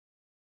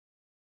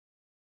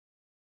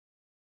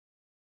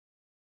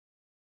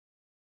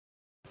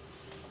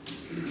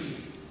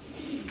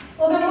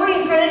Well, good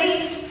morning,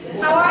 Trinity.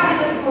 How are you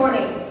this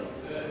morning?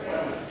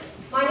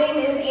 My name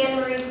is Anne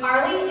Marie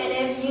Carley,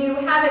 and if you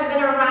haven't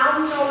been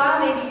around for a while,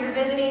 maybe you're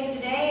visiting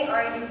today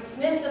or you've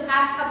missed the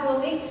past couple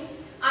of weeks,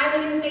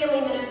 I'm a new family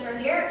minister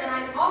here, and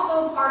I'm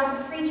also part of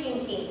the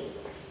preaching team.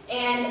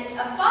 And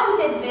a fun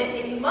tidbit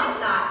that you might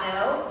not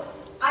know,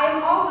 I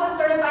am also a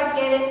certified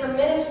candidate for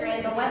ministry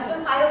in the West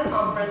Ohio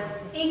Conference,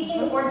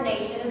 seeking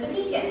ordination as a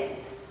deacon.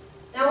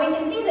 Now we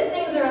can see that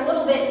things are a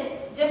little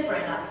bit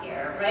different up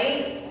here,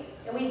 right?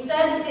 And we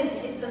said that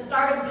it's the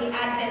start of the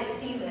Advent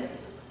season.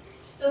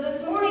 So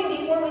this morning,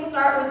 before we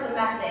start with the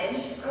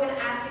message, I'm going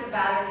to ask you to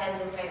bow your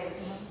heads and pray with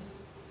me.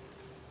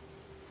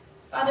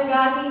 Father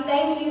God, we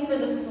thank you for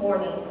this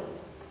morning.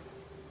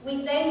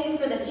 We thank you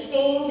for the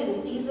change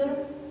in season.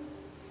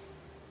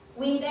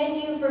 We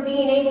thank you for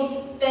being able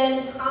to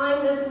spend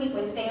time this week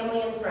with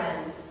family and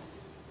friends.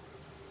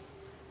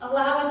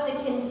 Allow us to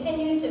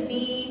continue to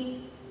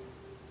be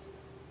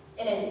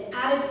in an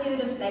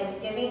attitude of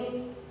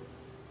thanksgiving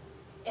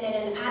and in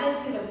an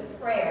attitude of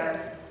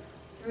prayer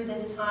through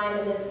this time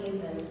and this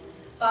season.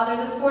 Father,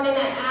 this morning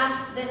I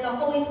ask that the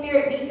Holy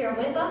Spirit be here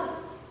with us,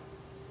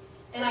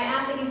 and I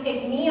ask that you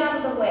take me out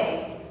of the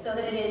way so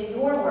that it is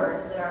your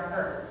words that are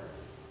heard.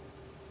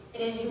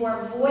 It is your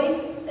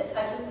voice that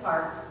touches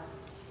hearts,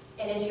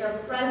 and it's your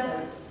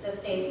presence that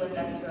stays with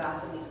us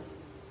throughout the week.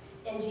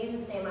 In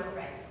Jesus' name I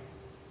pray.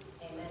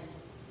 Amen.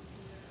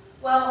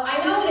 Well, I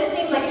know that it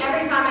seems like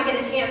every time I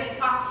get a chance to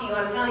talk to you,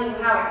 I'm telling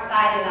you how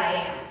excited I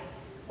am.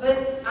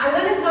 But I'm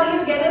going to tell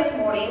you again this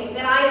morning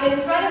that I am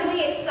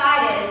incredibly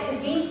excited to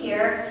be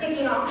here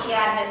kicking off the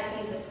Advent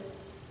season.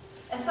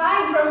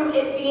 Aside from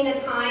it being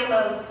a time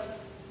of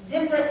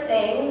different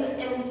things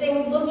and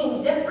things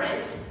looking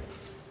different,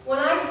 when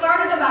I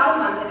started about a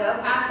month ago,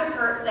 Pastor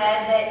Kurt said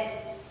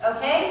that,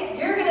 okay,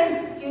 you're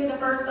going to do the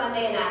first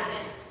Sunday in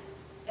Advent.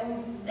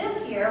 And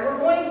this year, we're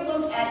going to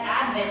look at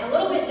Advent a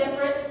little bit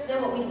different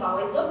than what we've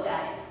always looked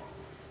at it.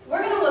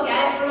 We're going to look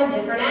at it from a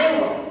different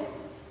angle.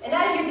 And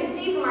as you can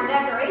see from our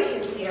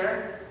decorations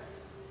here,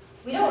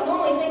 we don't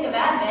normally think of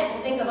Advent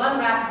and think of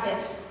unwrapped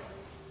gifts.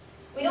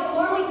 We don't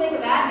normally think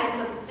of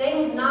Advent of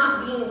things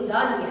not being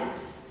done yet.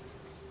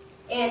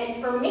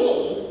 And for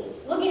me,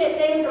 looking at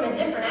things from a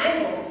different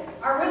angle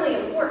are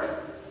really important.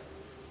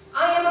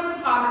 I am a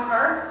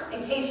photographer,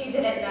 in case you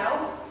didn't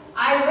know.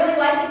 I really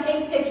like to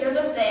take pictures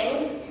of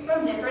things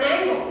from different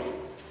angles.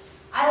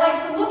 I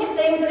like to look at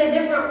things in a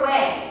different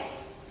way,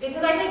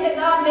 because I think that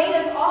God made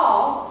us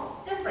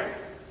all different.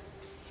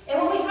 And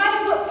when we try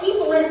to put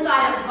people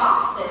inside of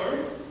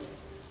boxes,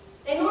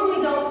 they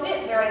normally don't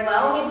fit very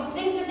well, and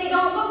we think that they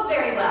don't look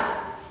very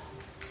well.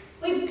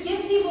 We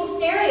give people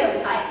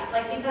stereotypes,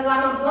 like because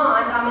I'm a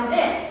blonde, I'm a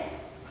this.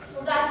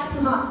 Well, that's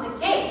not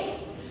the case.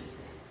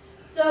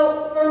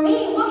 So for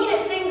me, looking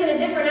at things in a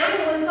different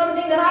angle is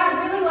something that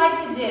I really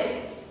like to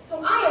do.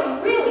 So I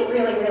am really,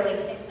 really,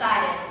 really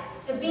excited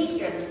to be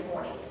here this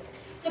morning,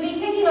 to be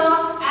kicking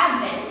off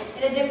Advent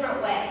in a different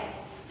way,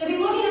 to be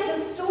looking at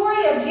the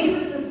story of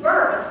Jesus'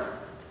 birth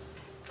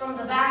from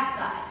the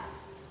backside.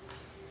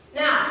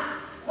 Now,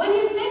 when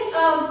you think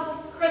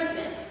of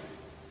Christmas,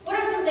 what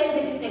are some things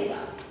that you think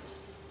of?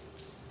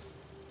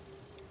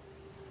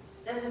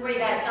 This is where you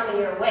gotta tell me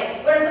you're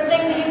awake. What are some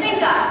things that you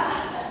think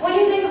of when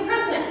you think of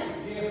Christmas?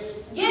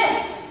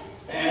 Gifts.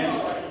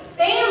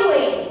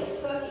 Family.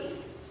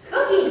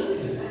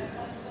 Cookies.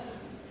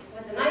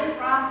 With a nice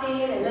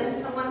frosting and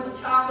then someone's with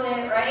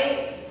chocolate,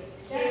 right?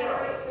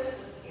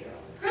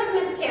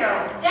 Christmas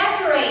carols.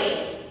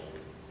 Decorating.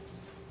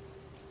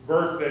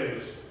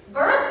 Birthdays.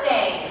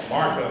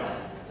 Martha.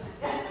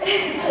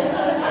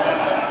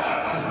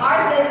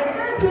 Martha's a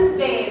Christmas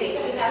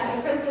baby. We got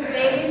some Christmas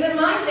babies in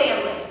my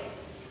family.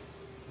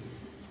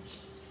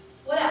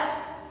 What else?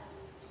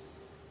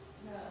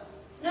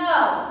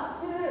 Snow.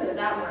 Ooh,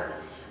 that word.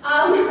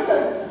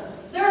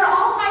 There are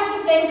all types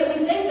of things that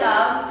we think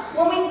of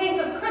when we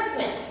think of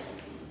Christmas.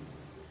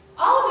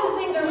 All of those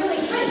things are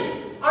really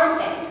pretty, aren't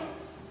they?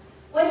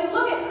 When you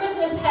look at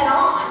Christmas head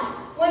on,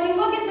 when you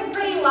look at the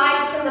pretty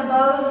lights and the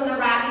bows and the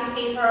wrapping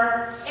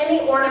paper and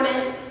the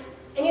ornaments,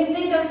 and you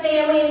think of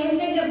family and you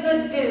think of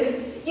good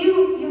food,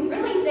 you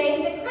really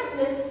think that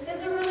Christmas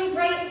is a really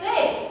great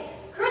thing.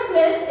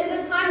 Christmas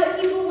is a time that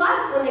people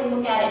like when they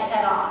look at it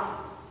head on.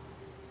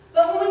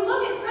 But when we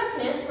look at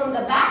Christmas from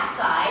the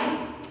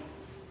backside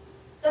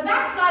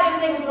of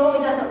things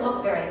normally doesn't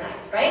look very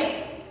nice,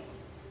 right?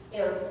 You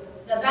know,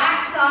 the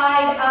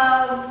backside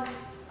of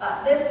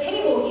this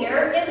table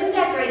here isn't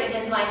decorated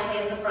as nicely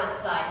as the front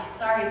side.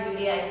 Sorry,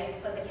 Judy, I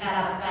put the cat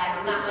out of the bag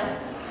on that one.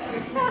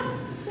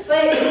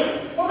 But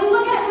when we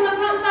look at it from the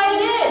front side,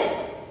 it is.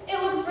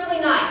 It looks really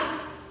nice.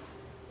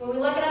 When we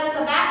look at it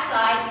on the back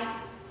side,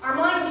 our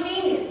mind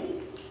changes.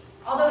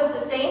 Although it's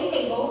the same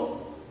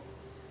table,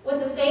 with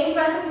the same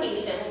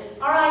presentation,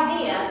 our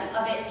idea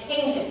of it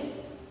changes.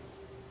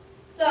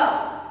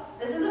 So,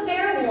 this is a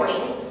fair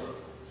warning.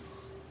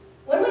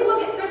 When we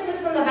look at Christmas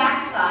from the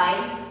back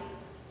side,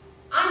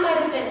 I might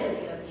offend a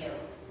few of you.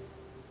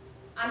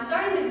 I'm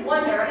starting to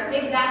wonder if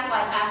maybe that's why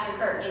Pastor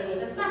Kurt gave me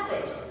this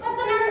message. Let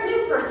the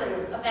new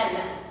person offend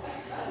them.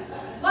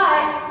 But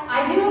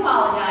I do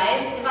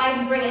apologize if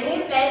I bring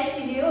any offense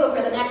to you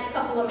over the next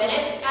couple of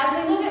minutes as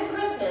we look at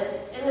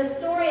Christmas and the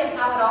story of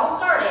how it all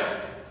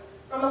started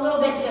from a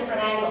little bit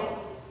different angle.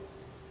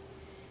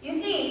 You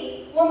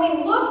see, when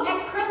we look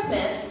at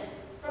Christmas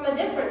from a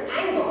different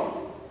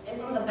angle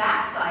and from the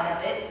back side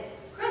of it,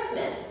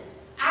 Christmas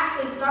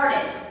actually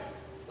started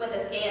with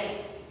a scandal.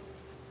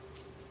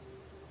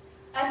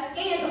 A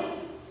scandal.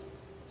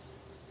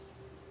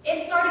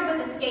 It started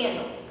with a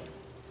scandal.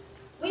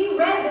 We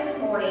read this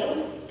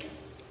morning,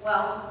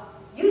 well,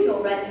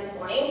 Eugel read this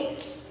morning,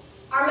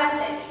 our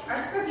message, our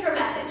scripture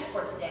message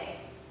for today.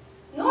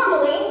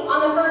 Normally,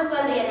 on the first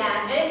Sunday in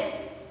Advent,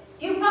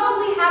 you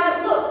probably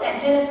haven't looked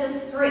at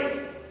Genesis 3.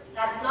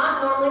 That's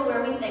not normally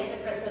where we think the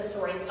Christmas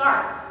story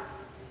starts.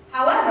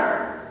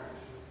 However,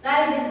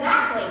 that is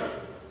exactly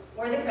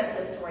where the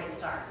Christmas story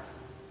starts.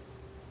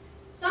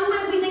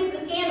 Sometimes we think the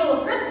scandal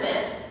of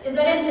Christmas is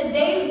that in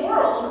today's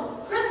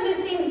world,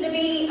 Christmas seems to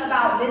be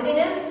about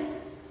busyness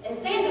and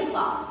Santa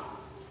Claus.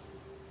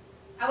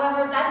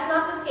 However, that's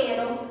not the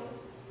scandal.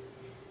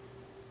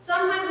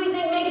 Sometimes we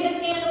think maybe the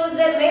scandal is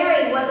that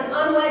Mary was an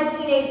unwed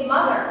teenage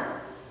mother.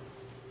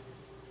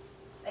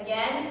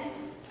 Again,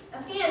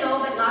 a scandal,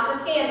 but not the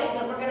scandal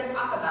that we're going to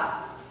talk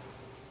about.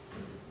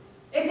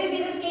 It could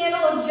be the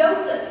scandal of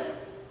Joseph,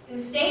 who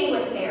stayed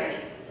with Mary,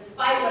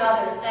 despite what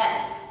others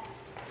said.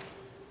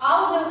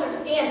 All of those are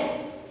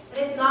scandals, but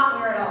it's not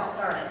where it all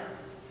started.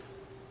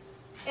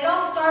 It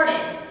all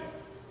started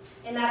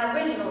in that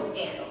original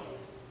scandal.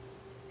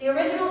 The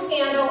original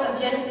scandal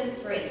of Genesis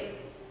 3.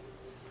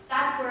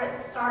 That's where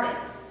it started.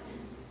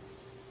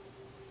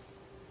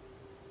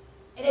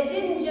 And it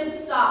didn't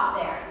just stop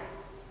there.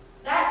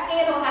 That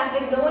scandal has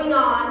been going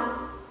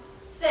on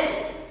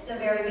since the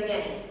very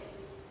beginning.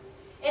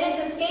 And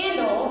it's a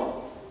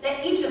scandal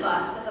that each of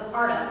us is a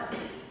part of.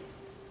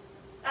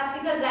 That's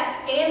because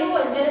that scandal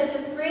in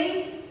Genesis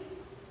 3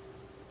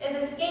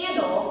 is a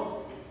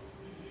scandal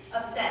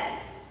of sin.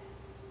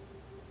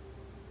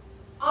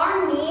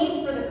 Our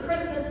need for the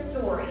Christmas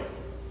story,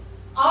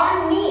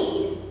 our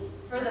need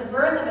for the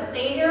birth of a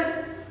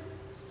Savior,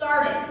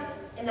 started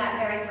in that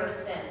very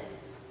first sin.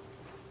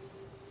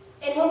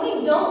 And when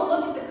we don't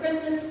look at the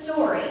Christmas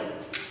story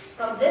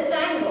from this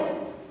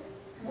angle,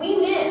 we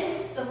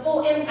miss the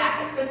full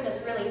impact that Christmas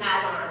really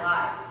has on our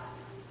lives.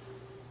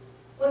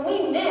 When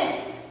we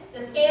miss the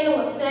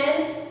scandal of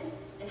sin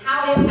and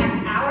how it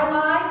impacts our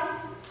lives,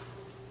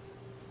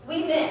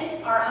 we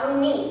miss our own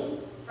need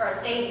for a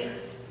Savior.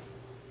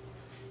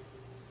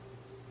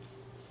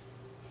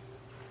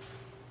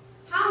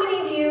 How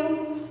many of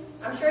you,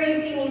 I'm sure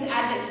you've seen these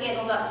Advent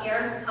candles up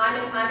here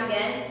time and time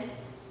again.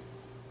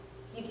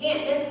 You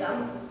can't miss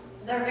them.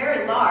 They're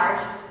very large.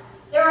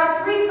 There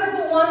are 3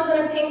 purple ones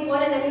and a pink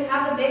one, and then you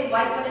have the big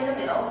white one in the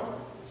middle.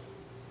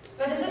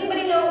 But does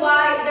anybody know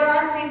why there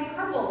are 3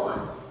 purple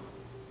ones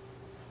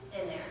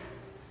in there?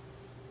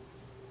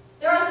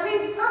 There are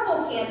 3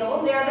 purple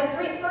candles. They are the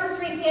first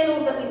 3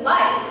 candles that we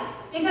light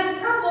because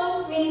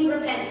purple means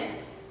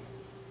repentance.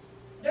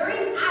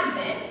 During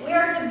Advent, we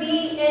are to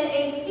be in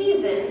a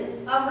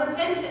season of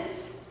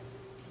repentance.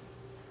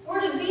 We're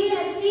to be in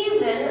a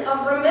season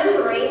of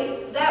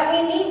remembering that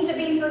we need to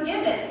be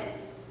forgiven.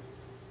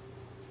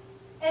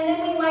 And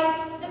then we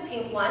light the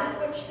pink one,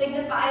 which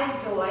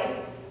signifies joy,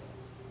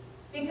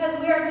 because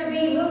we are to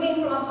be moving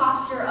from a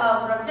posture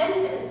of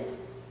repentance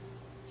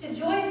to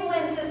joyful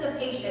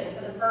anticipation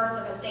for the birth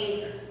of a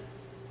Savior.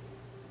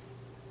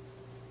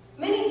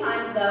 Many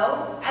times,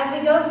 though, as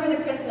we go through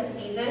the Christmas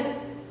season,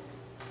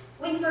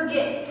 we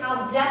forget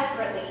how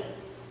desperately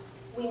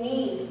we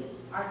need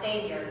our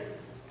Savior.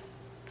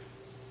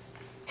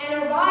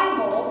 An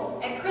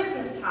arrival at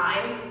Christmas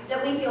time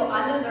that we feel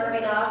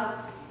undeserving of,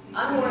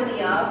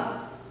 unworthy of,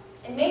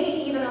 and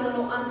maybe even a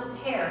little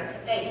unprepared to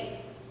face.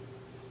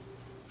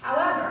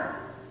 However,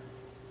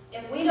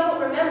 if we don't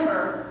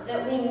remember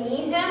that we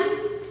need Him,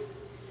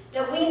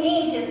 that we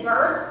need His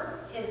birth,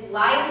 His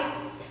life,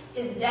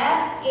 His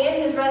death,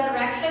 and His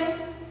resurrection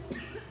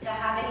to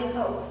have any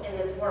hope in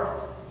this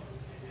world.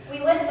 We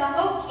lit the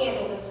hope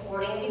candle this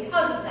morning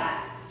because of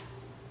that.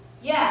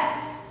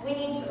 Yes, we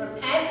need to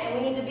repent and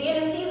we need to be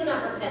in a season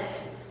of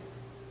repentance,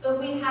 but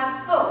we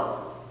have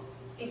hope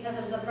because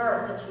of the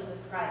birth of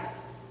Jesus Christ.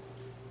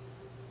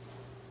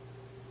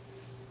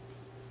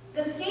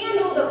 The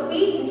scandal that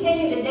we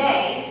continue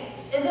today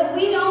is that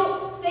we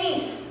don't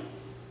face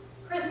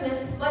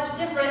Christmas much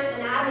different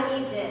than Adam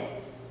and Eve did.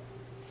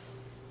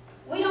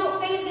 We don't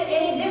face it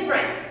any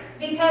different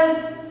because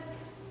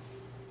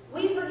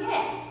we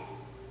forget,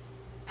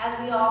 as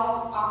we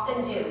all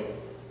often do.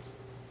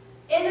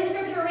 In the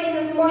scripture reading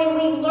this morning,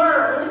 we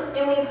learned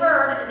and we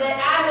heard that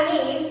Adam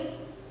and Eve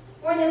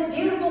were in this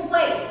beautiful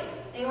place.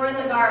 They were in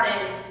the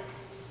garden.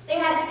 They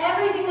had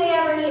everything they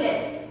ever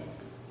needed.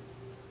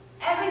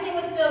 Everything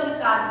was filled with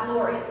God's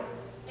glory.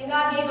 And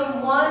God gave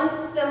them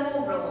one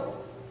simple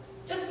rule.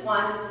 Just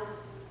one.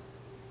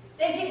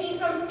 They could eat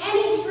from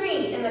any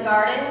tree in the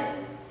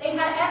garden. They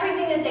had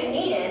everything that they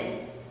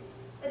needed,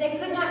 but they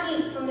could not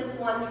eat from this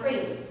one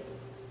tree.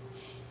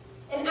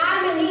 And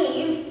Adam and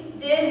Eve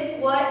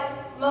did what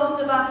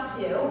us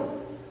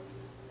do,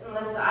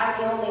 unless I'm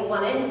the only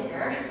one in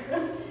here,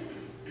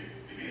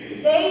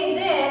 they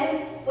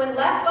then, when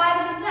left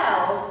by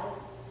themselves,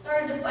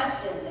 started to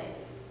question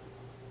things.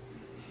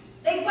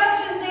 They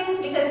questioned things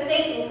because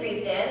Satan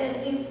creeped in,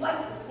 and he's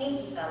quite the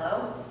sneaky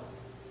fellow.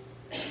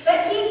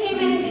 But he came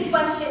in and he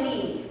questioned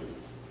Eve.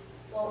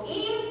 Well,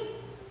 Eve,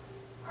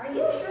 are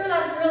you sure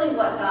that's really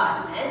what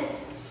God meant?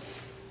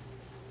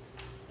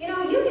 You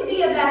know, you could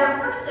be a better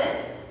person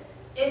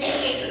if you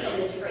ate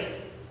from the tree.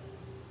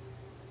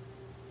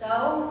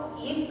 So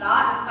Eve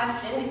thought and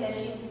questioned because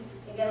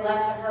she's again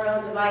left to her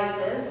own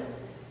devices.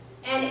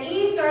 And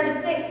Eve started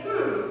to think,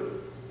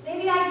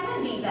 maybe I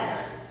could be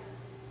better.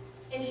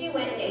 And she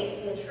went and ate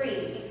from the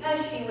tree because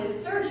she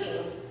was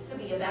searching to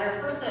be a better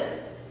person.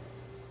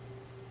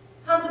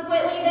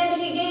 Consequently, then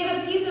she gave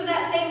a piece of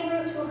that same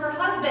fruit to her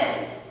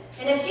husband.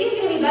 And if she's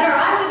going to be better,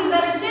 I'm going to be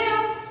better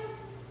too.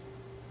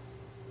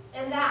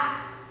 And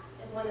that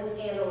is when the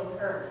scandal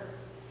occurred.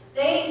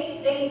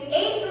 They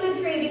ate from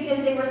the tree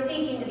because they were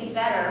seeking to be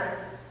better.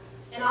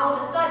 And all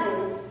of a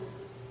sudden,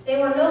 they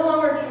were no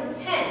longer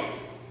content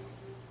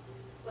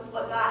with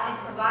what God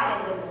had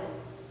provided them with.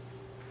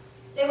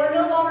 They were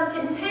no longer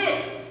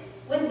content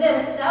with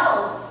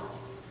themselves.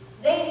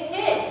 They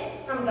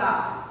hid from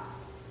God.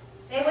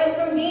 They went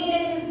from being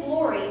in His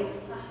glory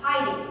to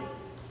hiding.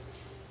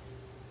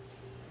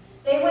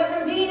 They went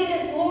from being in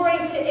His glory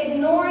to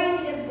ignoring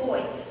His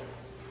voice.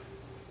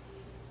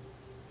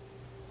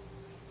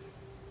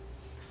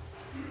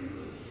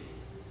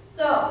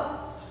 So,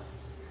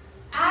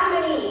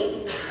 Adam and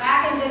Eve,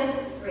 back in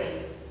Genesis 3,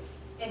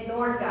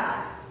 ignored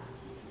God,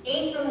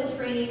 ate from the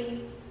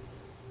tree,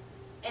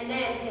 and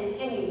then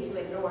continued to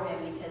ignore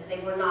Him because they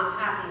were not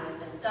happy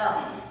with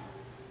themselves.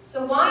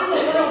 So why in the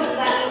world does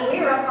that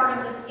mean we're a part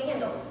of the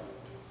scandal?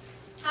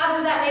 How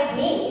does that make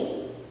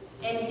me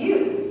and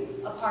you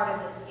a part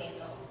of the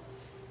scandal?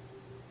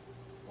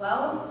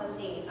 Well, let's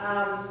see.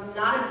 I'm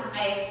not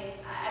a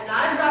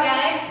drug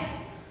addict,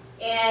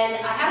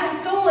 and I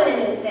haven't stolen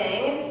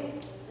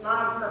anything,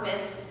 not on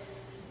purpose.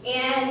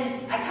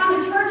 And I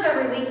come to church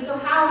every week, so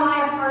how am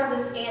I a part of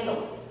the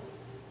scandal?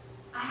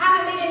 I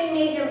haven't made any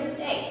major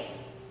mistakes,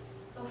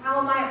 so how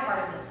am I a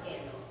part of the scandal?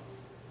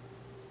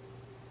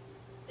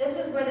 This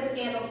is where the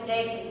scandal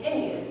today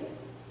continues,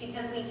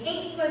 because we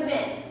hate to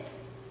admit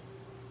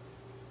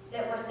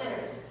that we're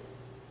sinners.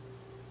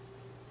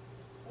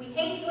 We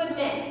hate to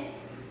admit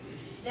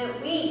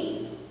that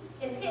we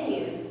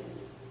continued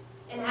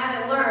and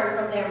haven't learned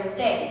from their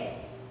mistakes.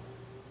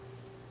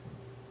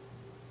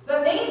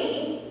 But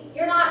maybe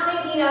you're not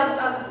thinking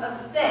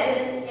of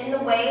sin in the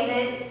way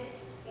that,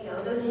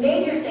 those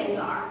major things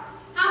are.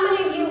 How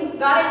many of you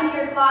got into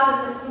your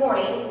closet this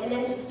morning and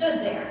then just stood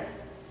there?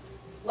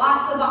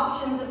 Lots of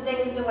options of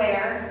things to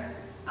wear.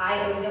 I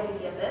am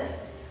guilty of this.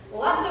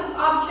 Lots of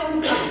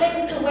options of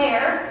things to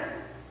wear,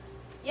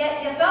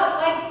 yet you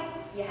felt like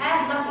you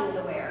had nothing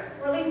to wear,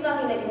 or at least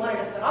nothing that you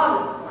wanted to put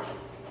on this morning.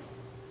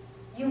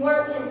 You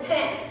weren't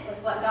content with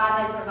what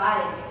God had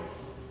provided you.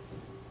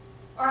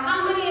 Or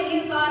how many of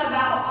you thought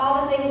about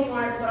all the things you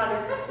wanted to put on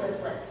your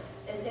Christmas list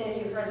as soon as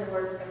you heard the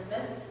word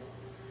Christmas?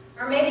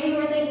 Or maybe you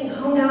were thinking,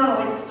 oh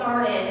no, it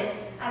started.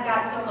 I've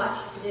got so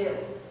much to do.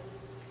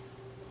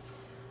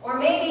 Or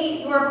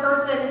maybe you're a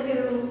person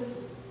who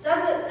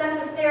doesn't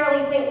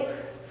necessarily think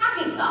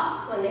happy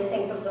thoughts when they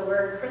think of the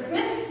word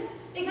Christmas,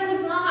 because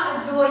it's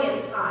not a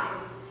joyous time.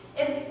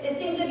 It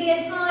seems to be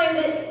a time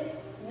that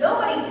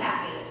nobody's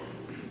happy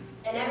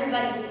and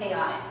everybody's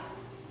chaotic.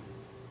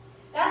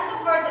 That's the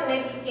part that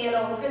makes the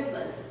scandal of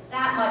Christmas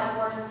that much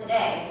worse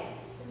today,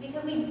 is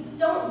because we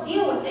don't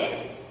deal with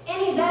it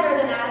any better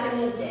than Adam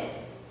and Eve did.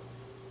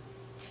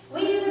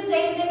 We do the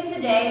same things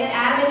today that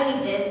Adam and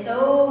Eve did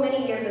so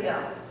many years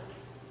ago.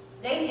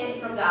 They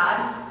hid from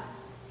God,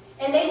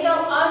 and they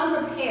felt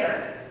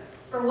unprepared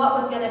for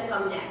what was going to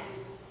come next.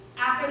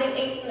 After they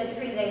ate from the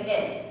tree, they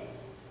hid.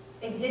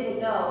 They didn't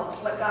know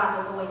what God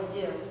was going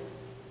to do.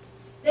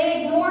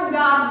 They ignored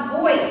God's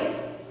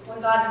voice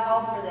when God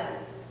called for them.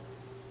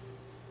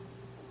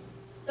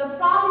 The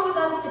problem with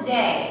us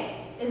today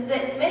is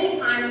that many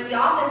times we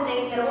often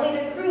think that only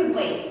the crude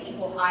ways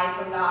people hide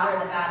from God are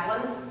the bad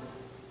ones.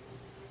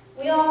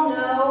 We all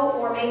know,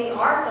 or maybe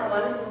are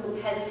someone who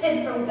has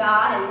hid from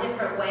God in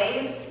different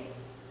ways,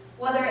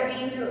 whether it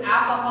be through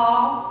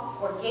alcohol,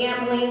 or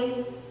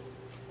gambling,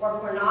 or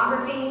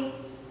pornography.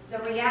 The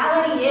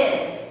reality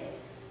is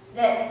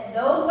that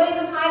those ways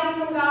of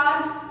hiding from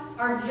God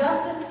are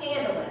just as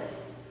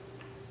scandalous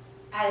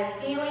as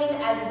feeling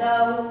as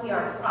though we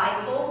are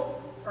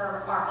prideful for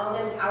our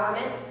own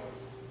empowerment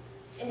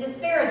and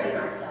disparaging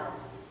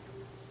ourselves.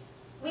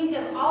 We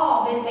have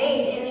all been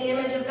made in the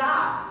image of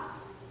God.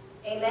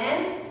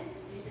 Amen?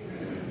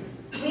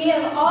 We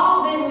have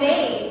all been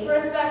made for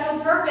a special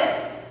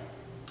purpose.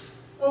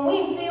 When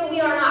we feel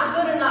we are not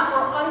good enough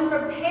or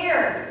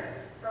unprepared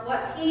for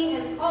what He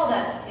has called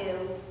us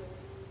to,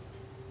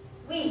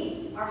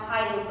 we are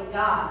hiding from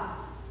God.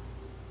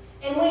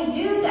 And we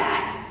do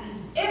that,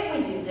 if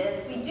we do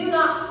this, we do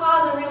not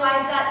pause and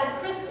realize that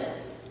the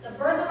Christmas, the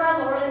birth of our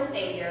Lord and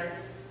Savior,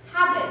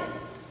 happened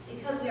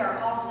because we are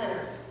all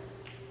sinners.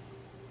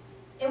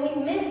 And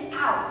we miss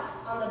out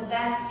on the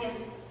best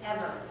gifts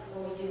ever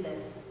when we do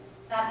this,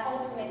 that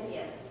ultimate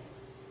gift.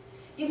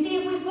 You see,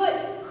 if we put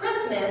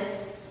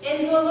Christmas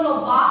into a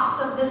little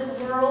box of this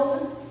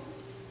world,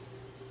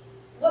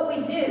 what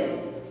we do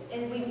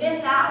is we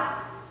miss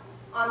out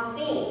on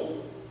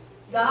seeing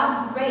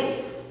God's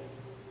grace,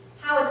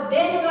 how it's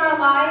been in our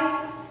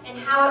life, and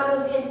how it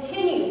will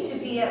continue to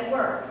be at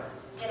work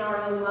in our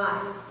own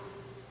lives.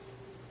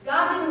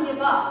 God didn't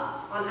give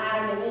up on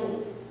Adam and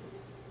Eve,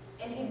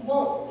 and he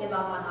won't give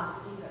up on us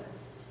either.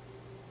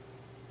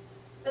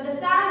 But the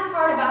saddest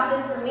part about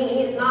this for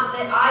me is not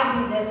that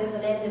I do this as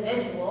an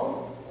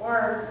individual,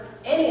 or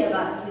any of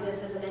us do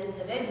this as an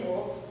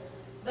individual,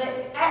 but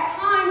at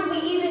times we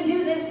even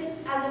do this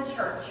as a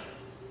church.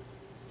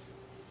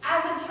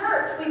 As a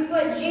church, we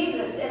put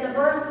Jesus and the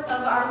birth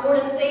of our Lord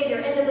and Savior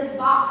into this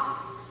box.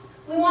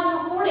 We want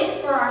to hoard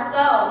it for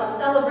ourselves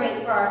and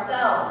celebrate for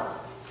ourselves.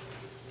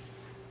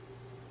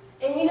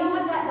 And you know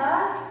what that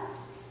does?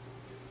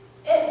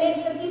 It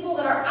makes the people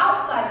that are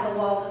outside the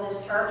walls of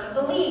this church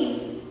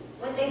believe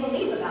what they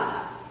believe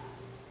about us.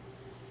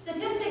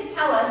 Statistics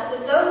tell us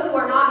that those who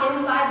are not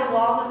inside the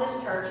walls of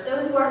this church,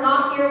 those who are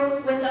not here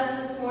with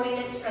us this morning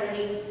at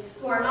Trinity,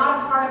 who are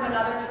not a part of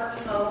another church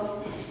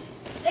home,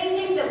 they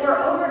think that we're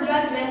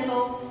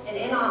over-judgmental and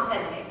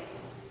inauthentic.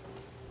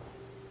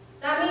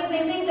 That means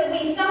they think that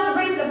we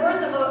celebrate the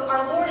birth of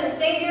our Lord and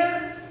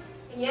Savior,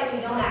 and yet we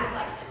don't act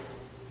like him.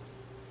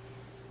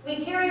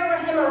 We carry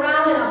him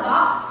around in a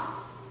box,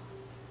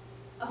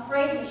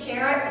 afraid to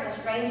share it with a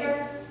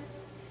stranger.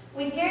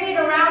 We carry it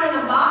around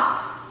in a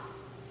box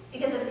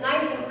because it's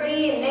nice and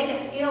pretty and make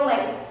us feel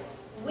like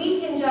we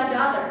can judge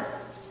others.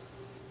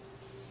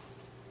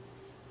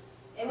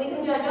 And we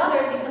can judge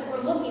others because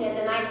we're looking at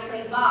the nice,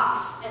 pretty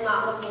box and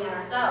not looking at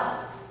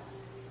ourselves.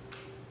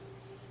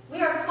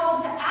 We are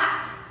called to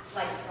act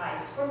like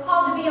Christ. We're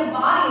called to be a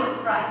body of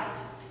Christ.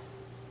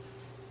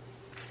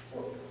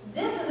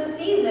 This is a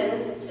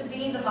season to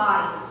be the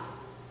body.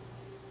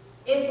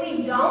 If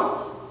we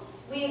don't,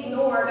 we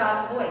ignore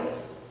God's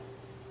voice.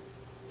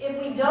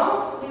 If we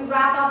don't, we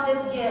wrap up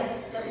this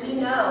gift that we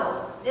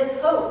know, this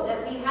hope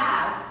that we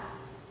have,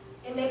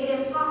 and make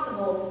it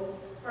impossible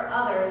for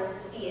others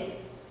to see it.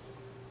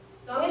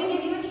 So I'm going to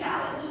give you a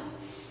challenge.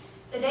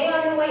 Today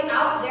on your way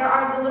out, there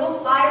are the little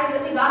flyers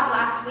that we got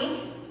last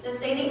week that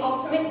say the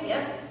ultimate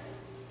gift.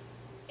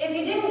 If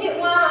you didn't get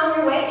one on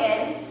your way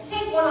in,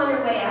 take one on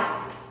your way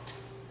out.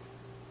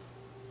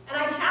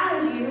 And I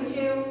challenge you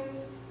to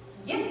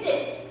gift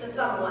it to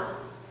someone.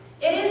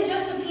 It is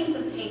just a piece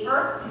of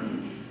paper,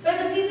 but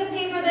it's a piece of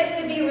paper that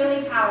could be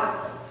really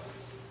powerful.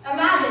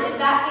 Imagine if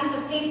that piece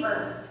of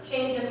paper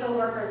changed a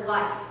coworker's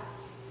life.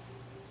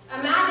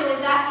 Imagine if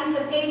that piece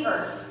of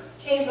paper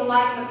changed the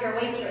life of your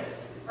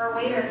waitress or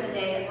waiter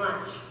today at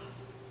lunch.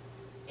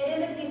 It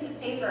is a piece of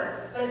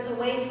paper, but it's a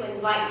way to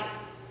invite.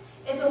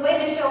 It's a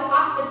way to show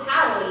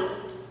hospitality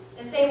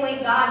the same way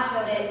God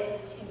showed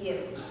it to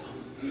you.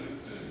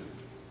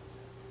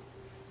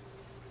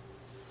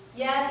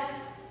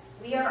 Yes,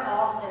 we are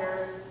all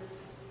sinners.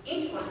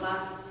 Each one of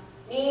us,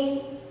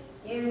 me,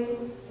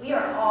 you, we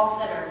are all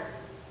sinners.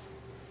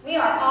 We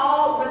are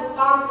all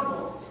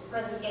responsible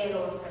for the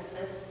scandal of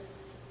Christmas.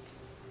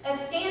 A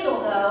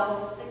scandal,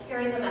 though, that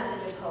carries a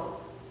message of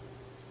hope.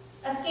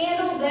 A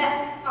scandal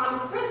that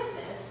on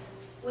Christmas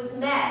was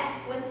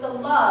met with the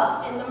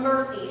love and the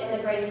mercy and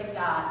the grace of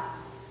God.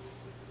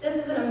 This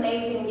is an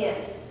amazing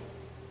gift.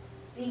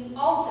 The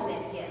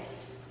ultimate gift.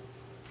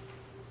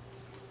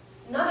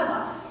 None of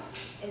us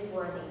is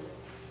worthy.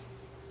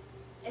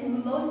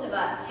 And most of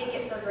us take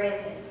it for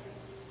granted.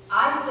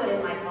 I stood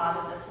in my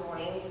closet this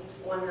morning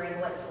wondering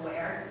what to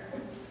wear.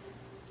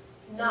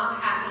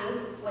 Not happy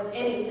with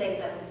anything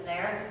that was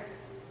there.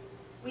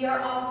 We are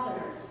all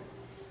sinners.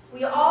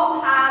 We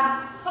all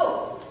have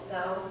hope,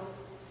 though,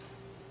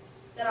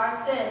 that our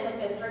sin has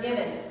been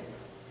forgiven.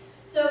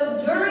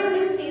 So during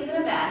this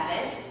season of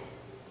Advent,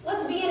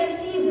 let's be in a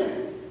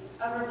season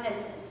of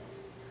repentance.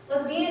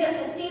 Let's be in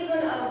a season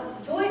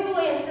of joyful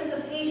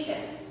anticipation.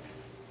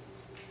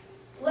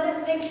 Let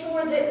us make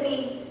sure that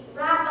we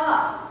wrap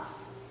up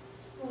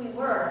who we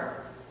were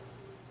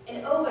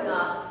and open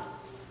up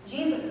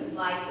Jesus'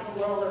 light to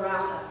the world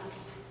around us.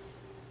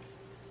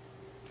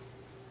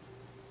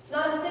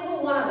 Not a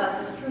single one of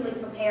us is truly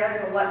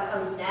prepared for what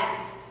comes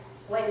next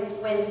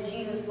when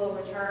Jesus will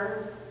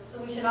return. So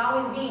we should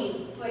always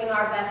be putting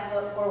our best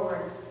foot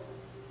forward.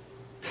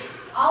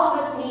 All of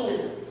us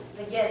need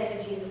the gift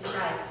of Jesus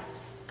Christ.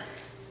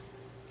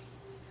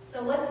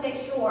 So let's make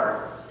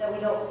sure that we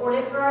don't hoard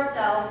it for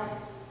ourselves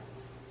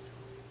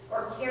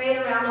or carry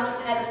it around on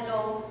a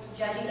pedestal,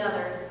 judging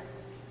others.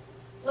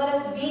 Let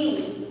us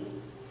be,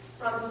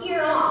 from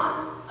here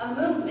on, a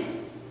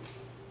movement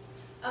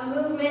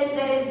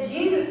that is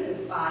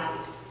Jesus' body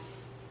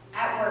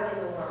at work in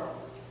the world.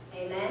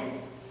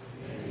 Amen?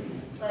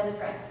 Let us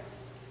pray.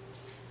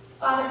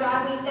 Father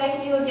God, we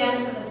thank you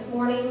again for this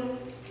morning.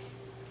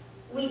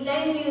 We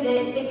thank you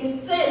that you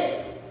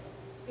sent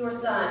your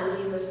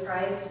Son, Jesus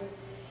Christ.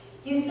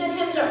 You sent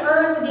him to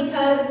earth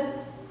because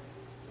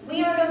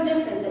we are no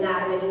different than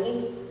Adam and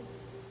Eve.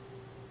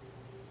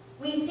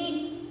 We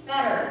seek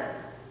better.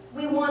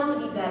 We want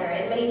to be better,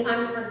 and many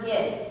times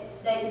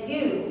forget that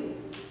you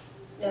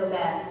know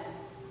best.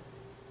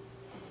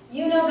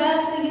 You know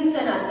best, so you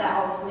sent us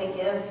that ultimate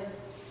gift.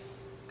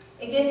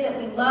 A gift that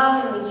we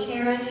love and we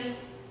cherish.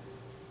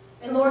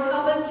 And Lord,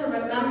 help us to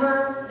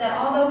remember that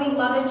although we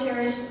love and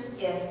cherish this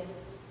gift,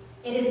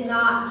 it is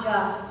not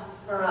just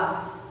for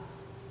us.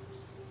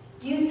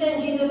 You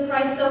sent Jesus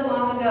Christ so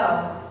long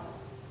ago,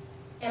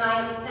 and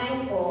I am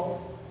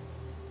thankful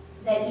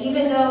that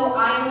even though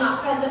I am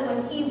not present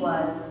when he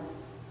was,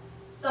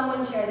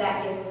 someone shared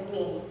that gift with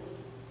me.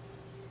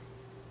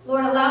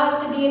 Lord, allow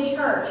us to be a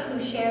church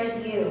who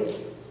shares you,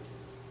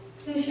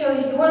 who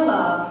shows your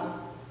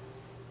love,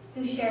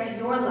 who shares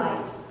your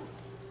light.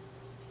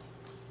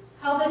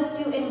 Help us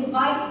to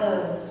invite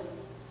those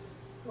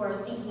who are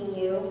seeking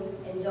you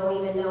and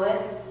don't even know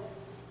it.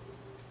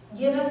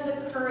 Give us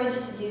the courage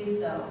to do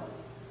so.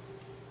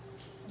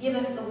 Give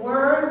us the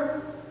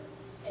words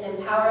and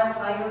empower us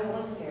by your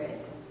Holy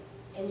Spirit.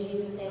 In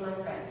Jesus' name I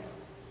pray.